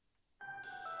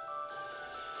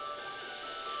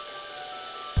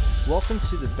Welcome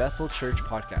to the Bethel Church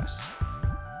Podcast.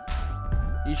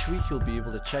 Each week you'll be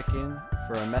able to check in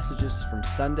for our messages from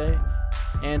Sunday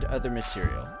and other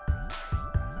material.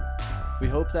 We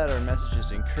hope that our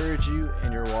messages encourage you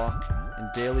in your walk in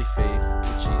daily faith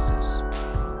with Jesus.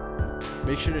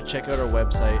 Make sure to check out our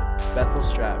website,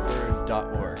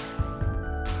 bethelstratford.org.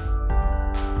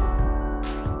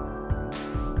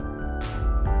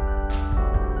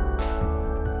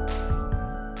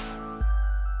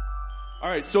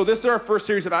 All right, so this is our first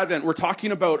series of Advent. We're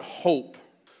talking about hope.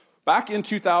 Back in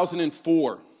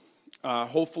 2004,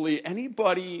 hopefully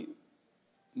anybody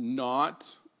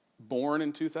not born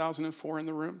in 2004 in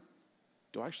the room?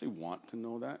 Do I actually want to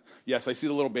know that? Yes, I see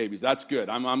the little babies. That's good.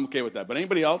 I'm okay with that. But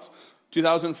anybody else?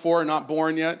 2004, not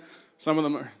born yet? Some of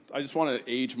them are, I just want to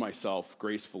age myself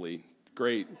gracefully.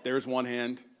 Great. There's one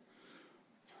hand.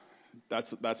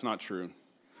 That's not true.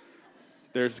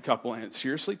 There's a couple hands.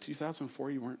 Seriously,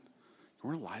 2004, you weren't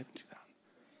alive in 2000.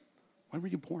 When were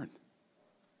you born?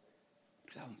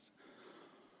 2000.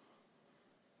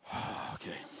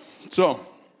 Okay. So,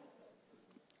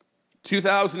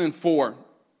 2004,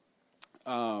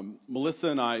 Melissa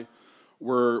and I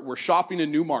were shopping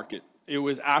in Newmarket. It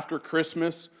was after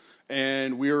Christmas,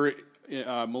 and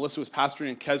Melissa was pastoring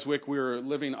in Keswick. We were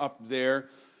living up there,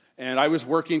 and I was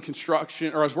working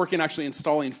actually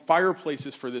installing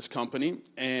fireplaces for this company,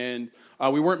 and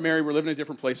we weren't married. We're living in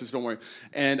different places, don't worry.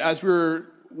 And as we were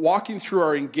walking through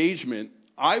our engagement,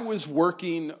 I was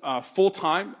working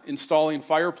full-time installing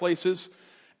fireplaces,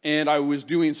 and I was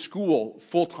doing school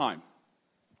full-time.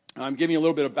 I'm giving you a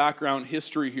little bit of background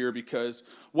history here because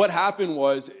what happened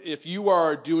was if you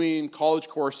are doing college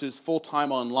courses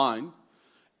full-time online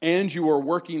and you are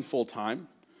working full-time,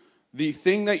 the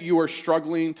thing that you are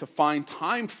struggling to find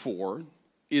time for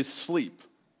is sleep.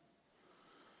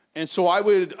 And so I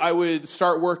would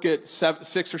start work at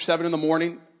 6 or 7 in the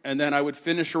morning, and then I would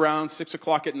finish around 6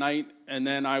 o'clock at night, and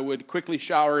then I would quickly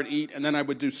shower and eat, and then I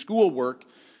would do schoolwork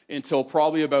until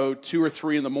probably about 2 or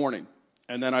 3 in the morning.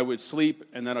 And then I would sleep,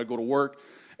 and then I'd go to work.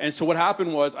 And so what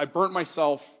happened was I burnt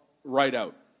myself right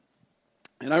out.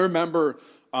 And I remember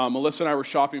Melissa and I were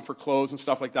shopping for clothes and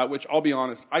stuff like that, which I'll be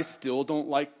honest, I still don't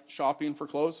like shopping for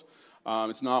clothes.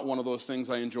 It's not one of those things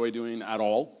I enjoy doing at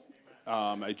all.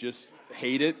 I just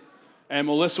hate it. And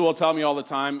Melissa will tell me all the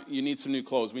time, you need some new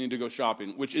clothes. We need to go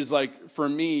shopping, which is like, for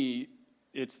me,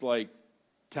 it's like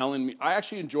telling me, I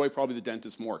actually enjoy probably the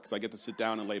dentist more because I get to sit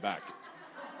down and lay back.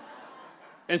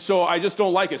 And so I just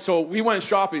don't like it. So we went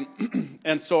shopping,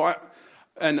 and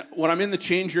when I'm in the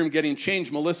change room getting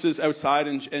changed, Melissa's outside,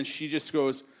 and she just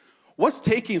goes, "What's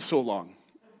taking so long?"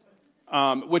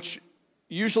 Which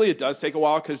usually it does take a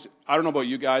while because I don't know about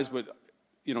you guys, but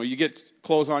you get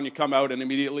clothes on, you come out, and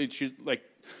immediately she's like,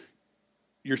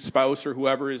 your spouse or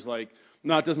whoever is like,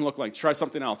 "No, it doesn't look like. Try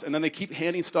something else." And then they keep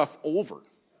handing stuff over,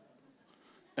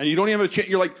 and you don't even have a chance.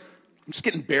 You're like, "I'm just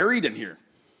getting buried in here."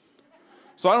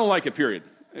 So I don't like it, period,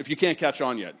 if you can't catch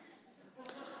on yet.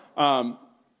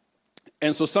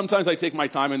 And so sometimes I take my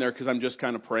time in there because I'm just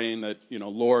kind of praying that,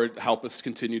 Lord, help us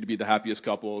continue to be the happiest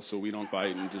couple so we don't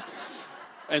fight.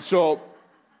 And so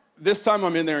this time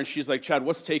I'm in there and she's like, "Chad,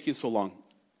 what's taking so long?"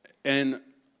 And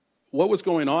what was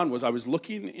going on was I was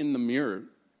looking in the mirror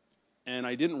and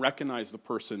I didn't recognize the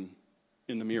person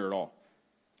in the mirror at all.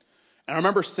 And I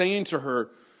remember saying to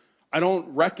her, "I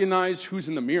don't recognize who's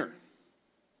in the mirror."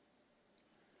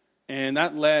 And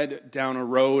that led down a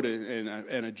road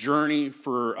and a journey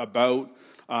for about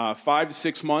 5 to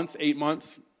 6 months, 8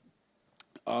 months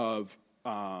of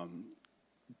going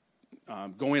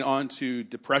on to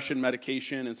depression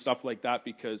medication and stuff like that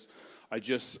because I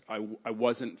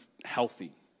wasn't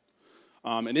healthy.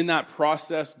 And in that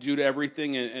process, due to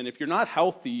everything, and if you're not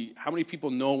healthy, how many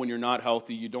people know when you're not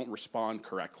healthy, you don't respond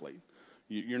correctly?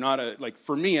 You're not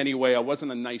for me anyway, I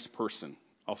wasn't a nice person.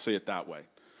 I'll say it that way.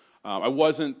 I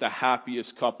wasn't the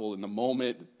happiest couple in the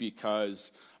moment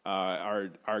because our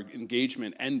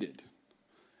engagement ended.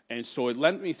 And so it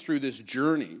led me through this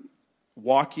journey,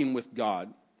 walking with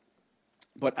God.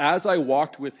 But as I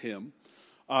walked with him,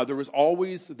 there was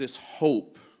always this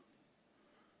hope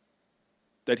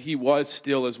that he was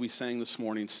still, as we sang this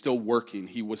morning, still working.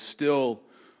 He was still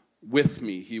with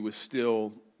me. He was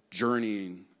still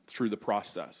journeying through the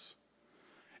process.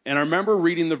 And I remember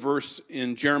reading the verse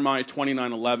in Jeremiah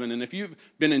 29:11, and if you've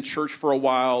been in church for a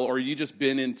while or you just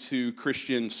been into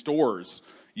Christian stores,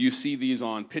 you see these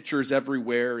on pictures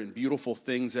everywhere and beautiful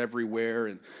things everywhere.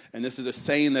 And this is a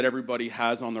saying that everybody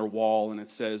has on their wall, and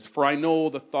it says, "For I know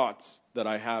the thoughts that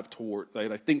I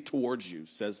think towards you,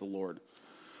 says the Lord.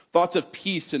 Thoughts of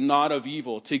peace and not of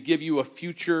evil, to give you a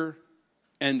future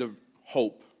and of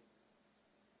hope."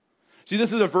 See,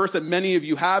 this is a verse that many of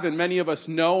you have and many of us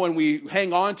know, and we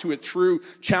hang on to it through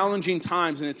challenging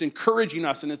times, and it's encouraging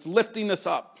us and it's lifting us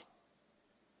up.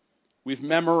 We've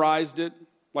memorized it.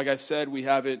 Like I said, we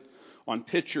have it on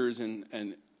pictures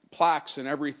and plaques and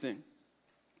everything.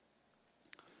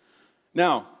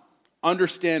 Now,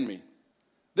 understand me.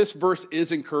 This verse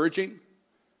is encouraging.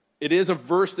 It is a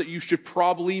verse that you should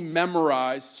probably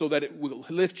memorize so that it will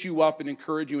lift you up and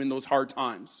encourage you in those hard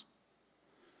times.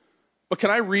 But can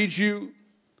I read you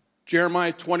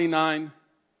Jeremiah 29:10?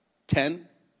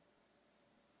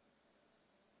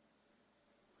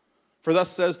 For thus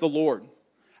says the Lord,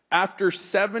 after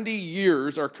 70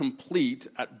 years are complete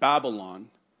at Babylon,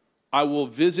 I will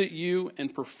visit you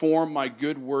and perform my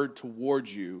good word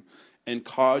towards you and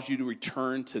cause you to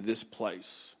return to this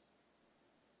place.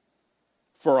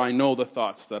 For I know the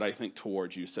thoughts that I think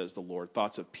towards you, says the Lord,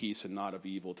 thoughts of peace and not of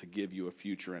evil, to give you a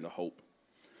future and a hope.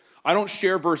 I don't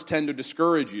share verse 10 to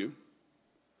discourage you.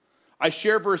 I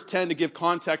share verse 10 to give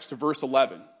context to verse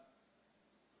 11.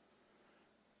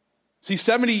 See,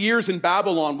 70 years in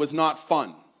Babylon was not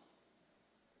fun.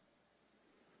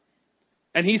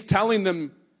 And he's telling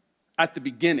them at the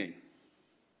beginning.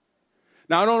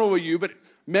 Now, I don't know about you, but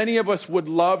many of us would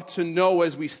love to know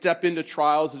as we step into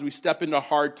trials, as we step into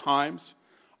hard times,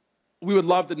 we would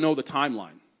love to know the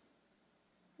timeline.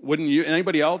 Wouldn't you?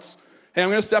 Anybody else? Hey, I'm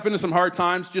going to step into some hard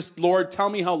times. Just, Lord, tell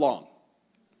me how long.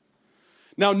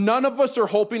 Now, none of us are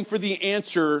hoping for the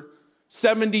answer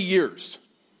 70 years.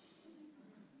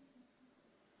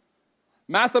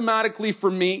 Mathematically, for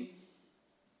me,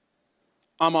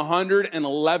 I'm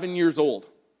 111 years old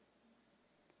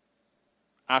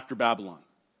after Babylon.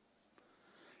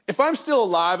 If I'm still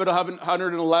alive at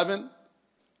 111,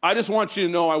 I just want you to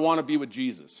know I want to be with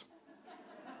Jesus.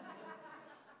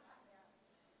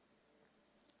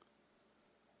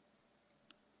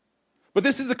 But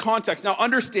this is the context. Now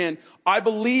understand, I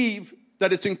believe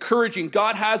that it's encouraging.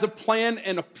 God has a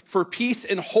plan for peace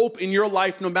and hope in your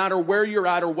life no matter where you're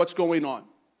at or what's going on.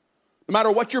 No matter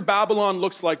what your Babylon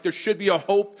looks like, there should be a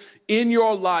hope in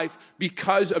your life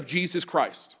because of Jesus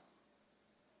Christ.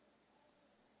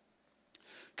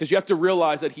 Because you have to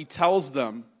realize that he tells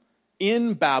them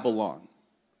in Babylon,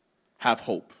 have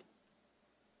hope.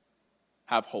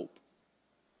 Have hope.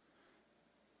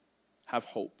 Have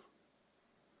hope.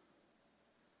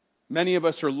 Many of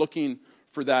us are looking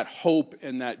for that hope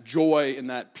and that joy and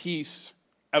that peace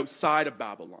outside of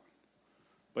Babylon.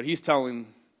 But he's telling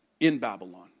in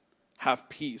Babylon, have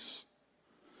peace.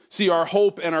 See, our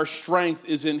hope and our strength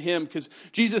is in him, because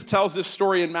Jesus tells this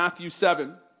story in Matthew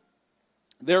 7.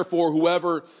 Therefore,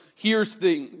 whoever hears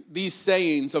these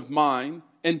sayings of mine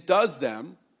and does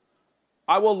them,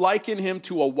 I will liken him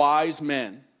to a wise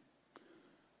man.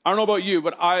 I don't know about you,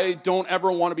 but I don't ever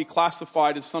want to be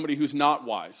classified as somebody who's not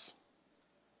wise.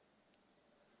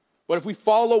 But if we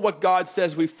follow what God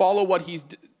says, we follow what he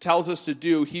tells us to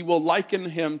do, he will liken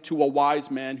him to a wise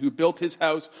man who built his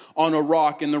house on a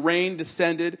rock, and the rain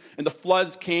descended, and the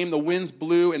floods came, the winds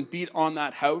blew and beat on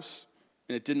that house,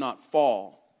 and it did not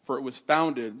fall, for it was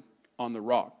founded on the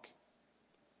rock.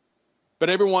 But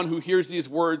everyone who hears these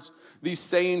words, these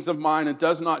sayings of mine, and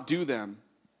does not do them,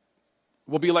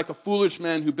 will be like a foolish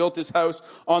man who built his house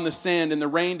on the sand, and the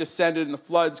rain descended, and the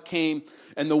floods came,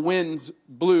 and the winds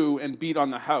blew and beat on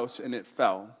the house, and it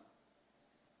fell.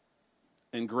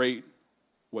 And great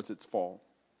was its fall.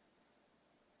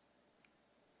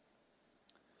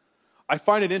 I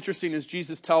find it interesting as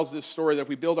Jesus tells this story that if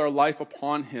we build our life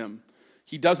upon him,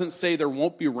 he doesn't say there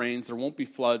won't be rains, there won't be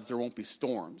floods, there won't be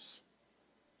storms.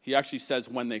 He actually says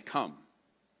when they come.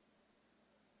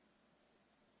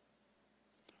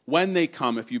 When they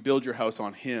come, if you build your house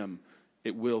on him,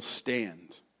 it will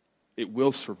stand. It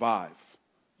will survive.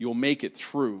 You'll make it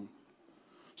through.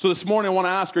 So this morning I want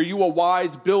to ask, are you a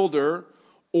wise builder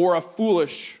or a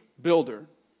foolish builder?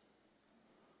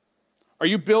 Are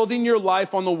you building your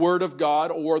life on the Word of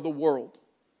God or the world?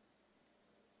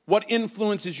 What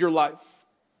influences your life?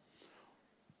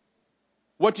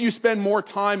 What do you spend more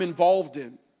time involved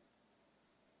in?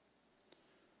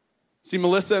 See,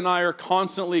 Melissa and I are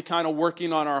constantly kind of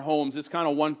working on our homes. It's kind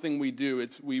of one thing we do.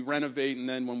 We renovate, and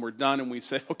then when we're done and we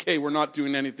say, okay, we're not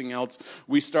doing anything else,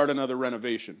 we start another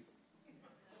renovation.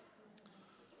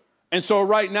 And so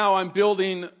right now I'm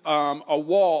building a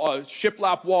wall, a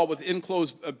shiplap wall with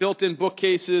enclosed built-in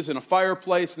bookcases and a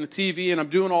fireplace and a TV, and I'm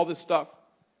doing all this stuff.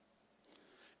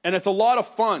 And it's a lot of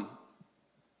fun.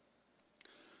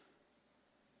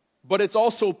 But it's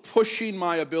also pushing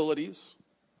my abilities.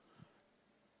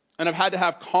 And I've had to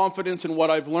have confidence in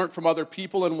what I've learned from other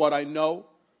people and what I know.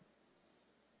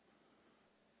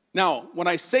 Now, when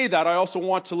I say that, I also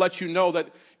want to let you know that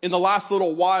in the last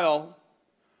little while,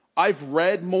 I've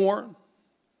read more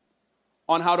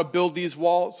on how to build these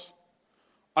walls.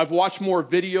 I've watched more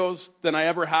videos than I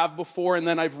ever have before, and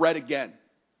then I've read again.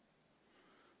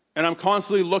 And I'm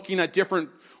constantly looking at different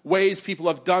ways people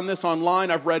have done this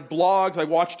online. I've read blogs, I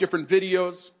watched different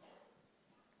videos.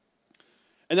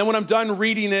 And then when I'm done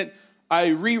reading it, I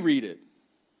reread it.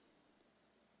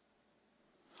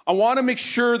 I want to make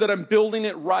sure that I'm building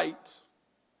it right.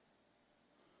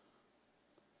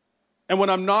 And when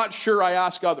I'm not sure, I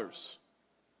ask others.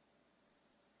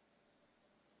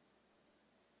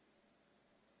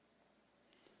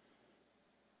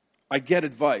 I get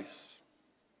advice.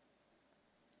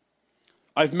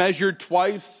 I've measured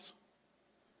twice,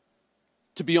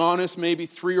 to be honest, maybe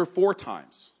 3 or 4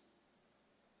 times.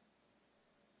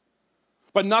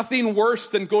 But nothing worse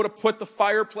than go to put the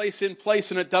fireplace in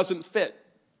place and it doesn't fit.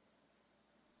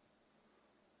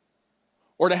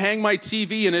 Or to hang my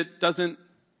TV and it doesn't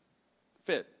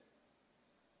fit.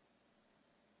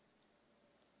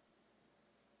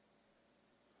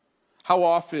 How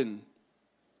often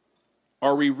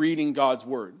are we reading God's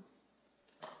word?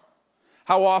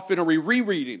 How often are we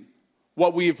rereading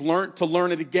what we've learned to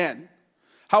learn it again?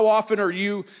 How often are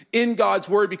you in God's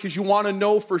word because you want to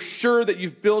know for sure that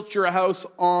you've built your house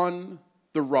on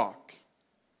the rock?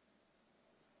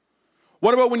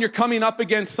 What about when you're coming up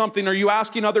against something? Are you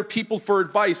asking other people for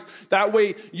advice? That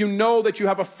way you know that you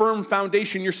have a firm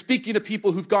foundation. You're speaking to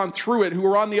people who've gone through it, who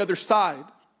are on the other side.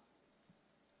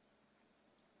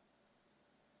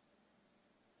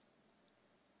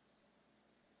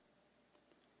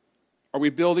 Are we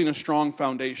building a strong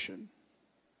foundation?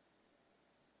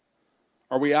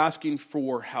 Are we asking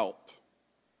for help?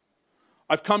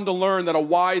 I've come to learn that a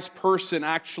wise person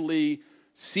actually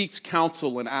seeks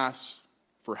counsel and asks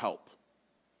for help.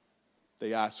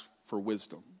 They ask for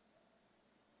wisdom.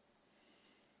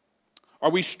 Are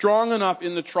we strong enough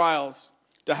in the trials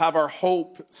to have our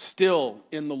hope still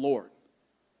in the Lord?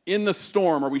 In the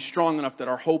storm, are we strong enough that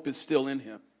our hope is still in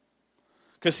him?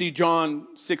 Because see, John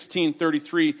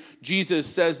 16:33, Jesus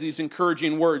says these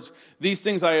encouraging words. These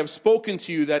things I have spoken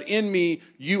to you, that in me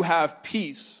you have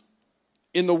peace.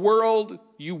 In the world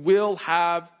you will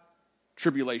have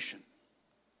tribulation.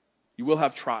 You will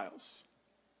have trials.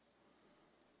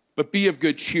 But be of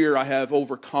good cheer, I have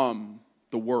overcome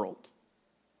the world.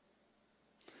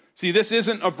 See, this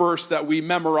isn't a verse that we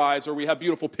memorize or we have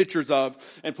beautiful pictures of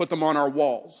and put them on our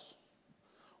walls.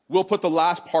 We'll put the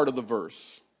last part of the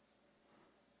verse.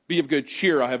 Be of good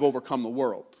cheer, I have overcome the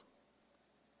world.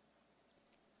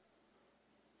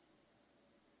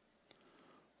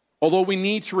 Although we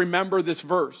need to remember this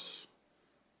verse,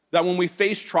 that when we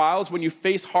face trials, when you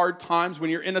face hard times, when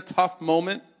you're in a tough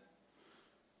moment,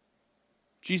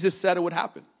 Jesus said it would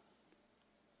happen.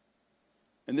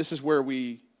 And this is where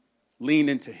we lean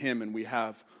into him and we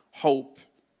have hope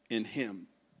in him.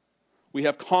 We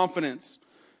have confidence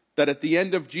that at the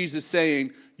end of Jesus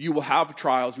saying, you will have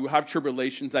trials, you will have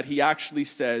tribulations, that he actually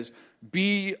says,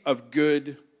 be of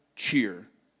good cheer.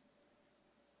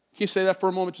 Can you say that for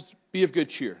a moment? Just be of good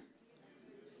cheer.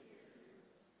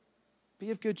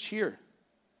 Be of good cheer.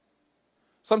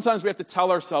 Sometimes we have to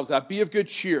tell ourselves that. Be of good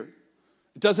cheer.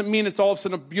 It doesn't mean it's all of a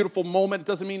sudden a beautiful moment. It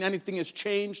doesn't mean anything has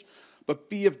changed. But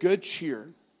be of good cheer.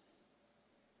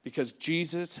 Because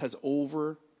Jesus has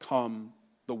overcome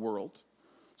the world.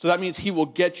 So that means he will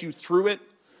get you through it,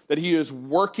 that he is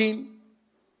working.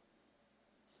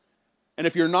 And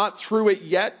if you're not through it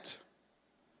yet,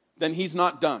 then he's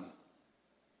not done.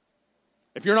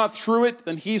 If you're not through it,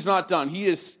 then he's not done. He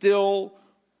is still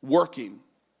working.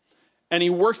 And he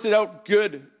works it out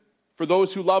good for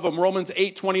those who love him. Romans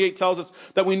 8:28 tells us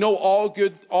that we know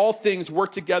all things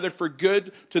work together for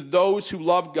good to those who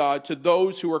love God, to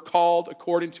those who are called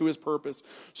according to his purpose.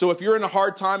 So if you're in a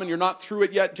hard time and you're not through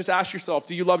it yet, just ask yourself,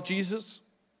 do you love Jesus?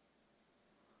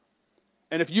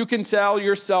 And if you can tell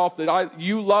yourself that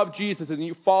you love Jesus and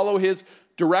you follow his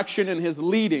direction and his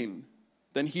leading,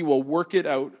 then he will work it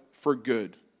out for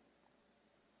good.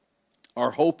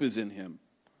 Our hope is in him.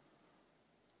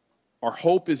 Our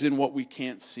hope is in what we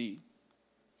can't see.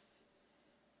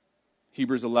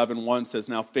 Hebrews 11:1 says,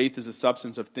 now faith is the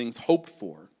substance of things hoped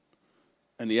for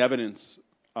and the evidence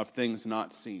of things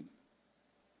not seen.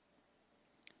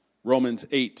 Romans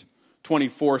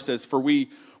 8:24 says, for we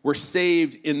were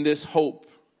saved in this hope,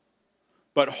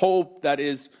 but hope that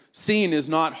is seen is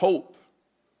not hope.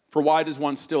 For why does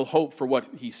one still hope for what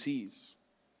he sees?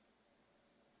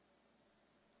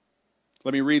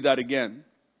 Let me read that again.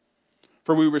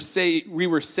 For we were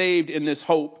saved in this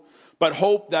hope, but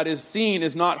hope that is seen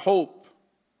is not hope.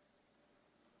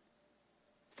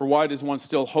 For why does one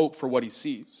still hope for what he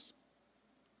sees?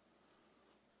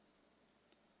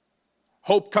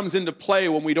 Hope comes into play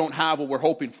when we don't have what we're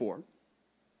hoping for.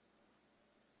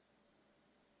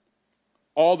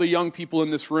 All the young people in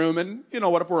this room, and you know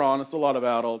what, if we're honest, a lot of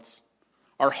adults,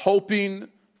 are hoping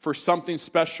for something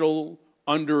special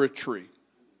under a tree.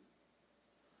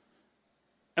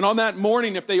 And on that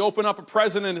morning, if they open up a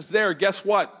present and it's there, guess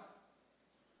what?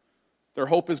 Their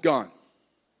hope is gone.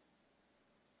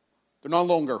 They're no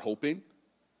longer hoping.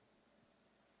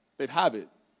 They have it.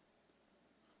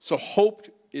 So hope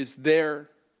is there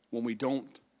when we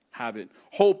don't have it.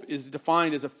 Hope is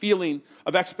defined as a feeling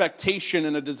of expectation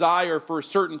and a desire for a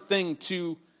certain thing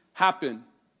to happen.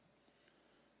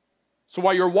 So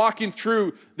while you're walking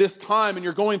through this time and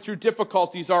you're going through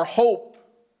difficulties, our hope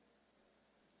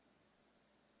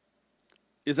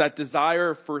is that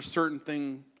desire for a certain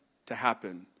thing to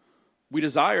happen. We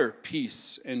desire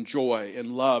peace and joy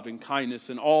and love and kindness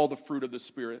and all the fruit of the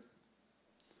Spirit.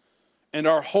 And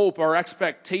our hope, our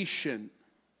expectation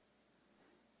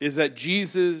is that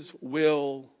Jesus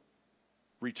will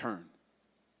return.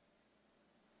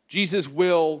 Jesus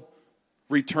will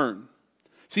return.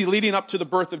 See, leading up to the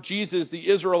birth of Jesus, the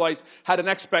Israelites had an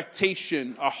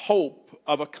expectation, a hope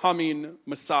of a coming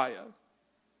Messiah.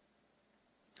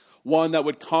 One that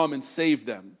would come and save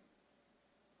them.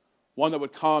 One that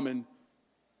would come and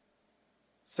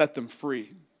set them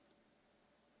free.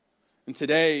 And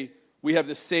today, we have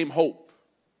the same hope.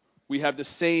 We have the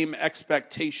same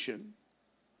expectation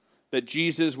that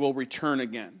Jesus will return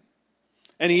again.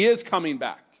 And he is coming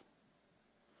back.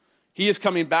 He is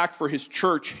coming back for his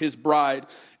church, his bride,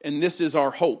 and this is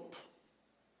our hope.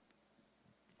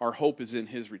 Our hope is in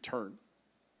his return.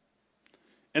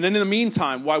 And then in the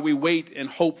meantime, while we wait and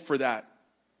hope for that,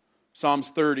 Psalms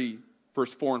 30,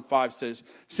 verse 4 and 5 says,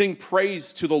 "Sing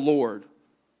praise to the Lord,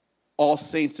 all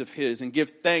saints of his, and give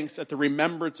thanks at the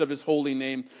remembrance of his holy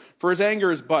name. For his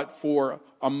anger is but for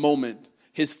a moment.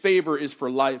 His favor is for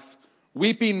life.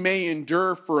 Weeping may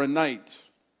endure for a night,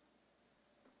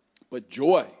 but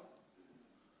joy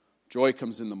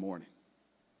comes in the morning."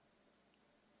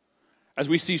 As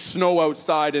we see snow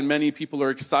outside and many people are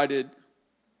excited,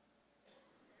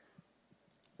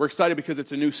 we're excited because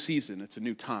it's a new season, it's a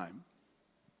new time.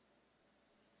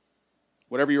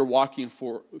 Whatever you're walking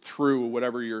through,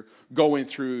 whatever you're going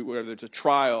through, whether it's a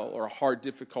trial or a hard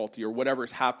difficulty or whatever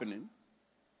is happening,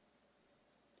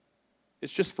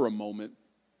 it's just for a moment.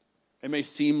 It may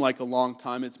seem like a long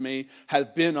time. It may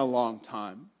have been a long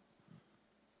time.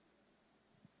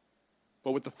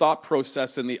 But with the thought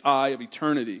process and the eye of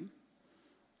eternity,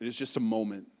 it is just a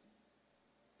moment.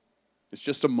 It's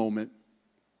just a moment.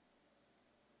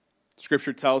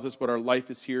 Scripture tells us what our life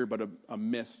is here, but a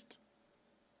mist.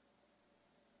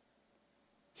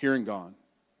 Here and gone.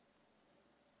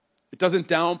 It doesn't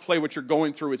downplay what you're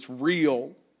going through. It's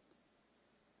real.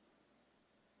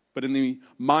 But in the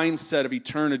mindset of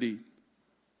eternity,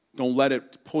 don't let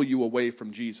it pull you away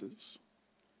from Jesus.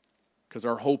 Because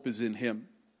our hope is in him.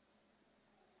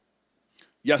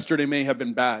 Yesterday may have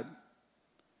been bad.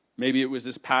 Maybe it was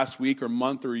this past week or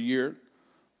month or year.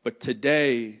 But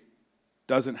today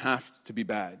doesn't have to be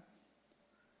bad.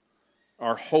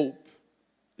 Our hope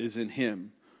is in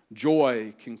him.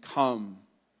 Joy can come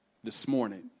this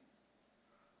morning.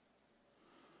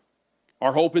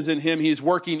 Our hope is in him. He's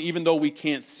working even though we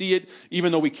can't see it,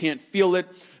 even though we can't feel it.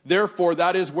 Therefore,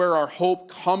 that is where our hope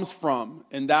comes from,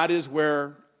 and that is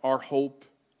where our hope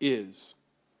is.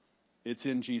 It's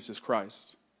in Jesus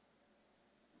Christ.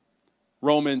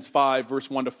 Romans 5, verse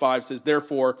 1 to 5 says,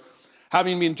 "Therefore,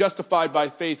 having been justified by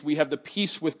faith, we have the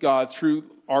peace with God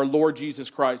through our Lord Jesus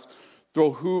Christ,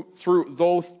 through whom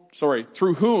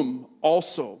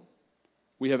also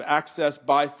we have access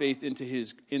by faith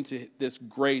into this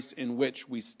grace in which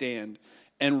we stand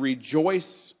and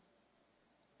rejoice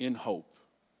in hope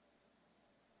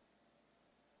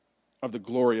of the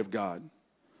glory of God.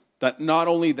 That not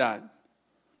only that,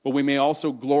 but we may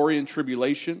also glory in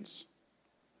tribulations,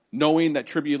 knowing that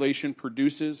tribulation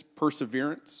produces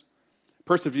perseverance,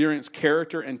 perseverance,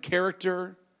 character, and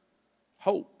character,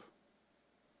 hope."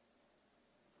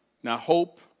 Now,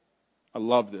 hope, I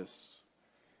love this,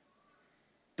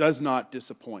 does not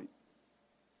disappoint.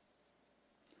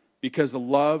 Because the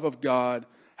love of God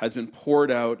has been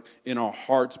poured out in our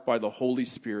hearts by the Holy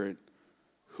Spirit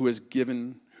who is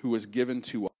given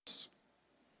to us.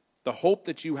 The hope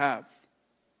that you have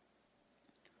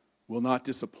will not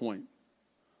disappoint.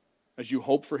 As you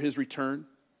hope for his return,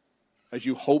 as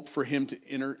you hope for him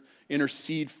to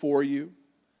intercede for you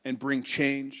and bring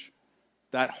change,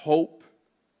 that hope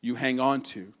you hang on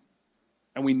to,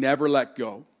 and we never let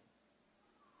go.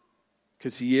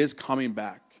 Because he is coming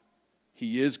back.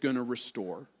 He is going to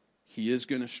restore. He is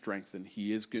going to strengthen.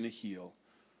 He is going to heal.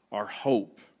 Our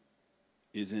hope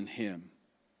is in him.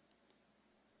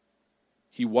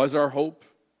 He was our hope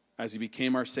as he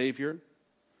became our Savior.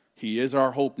 He is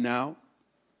our hope now,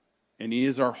 and he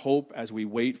is our hope as we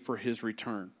wait for his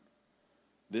return.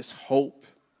 This hope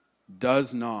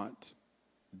does not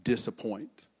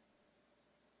disappoint.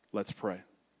 Let's pray.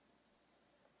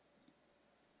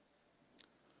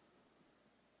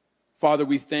 Father,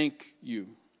 we thank you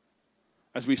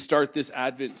as we start this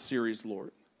Advent series,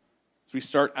 Lord. As we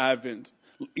start Advent,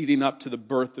 leading up to the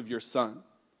birth of your Son.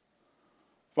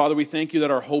 Father, we thank you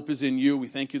that our hope is in you. We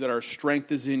thank you that our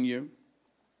strength is in you.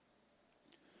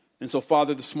 And so,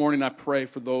 Father, this morning I pray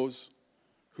for those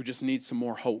who just need some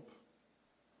more hope.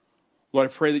 Lord,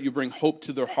 I pray that you bring hope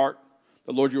to their heart.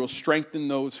 That, Lord, you will strengthen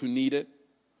those who need it.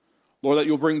 Lord, that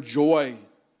you'll bring joy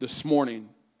this morning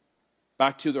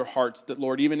back to their hearts. That,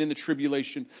 Lord, even in the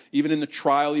tribulation, even in the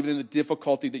trial, even in the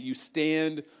difficulty, that you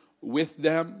stand with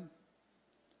them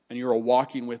and you're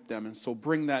walking with them. And so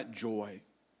bring that joy.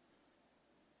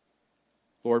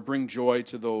 Lord, bring joy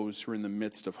to those who are in the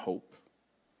midst of hope.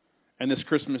 And this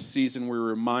Christmas season, we're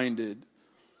reminded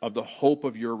of the hope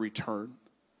of your return.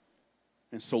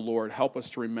 And so, Lord, help us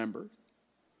to remember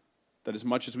that as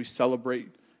much as we celebrate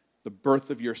the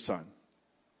birth of your Son,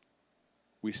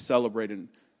 we celebrate an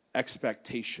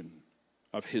expectation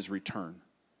of his return.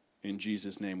 In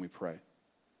Jesus' name we pray.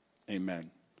 Amen.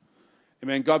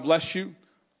 Amen. God bless you.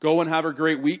 Go and have a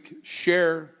great week.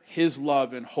 Share his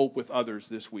love and hope with others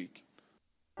this week.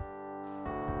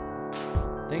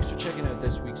 Thanks for checking out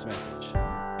this week's message,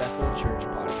 Bethel Church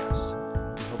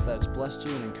Podcast. We hope that it's blessed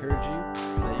you and encouraged you,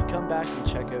 and that you come back and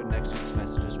check out next week's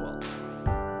message as well.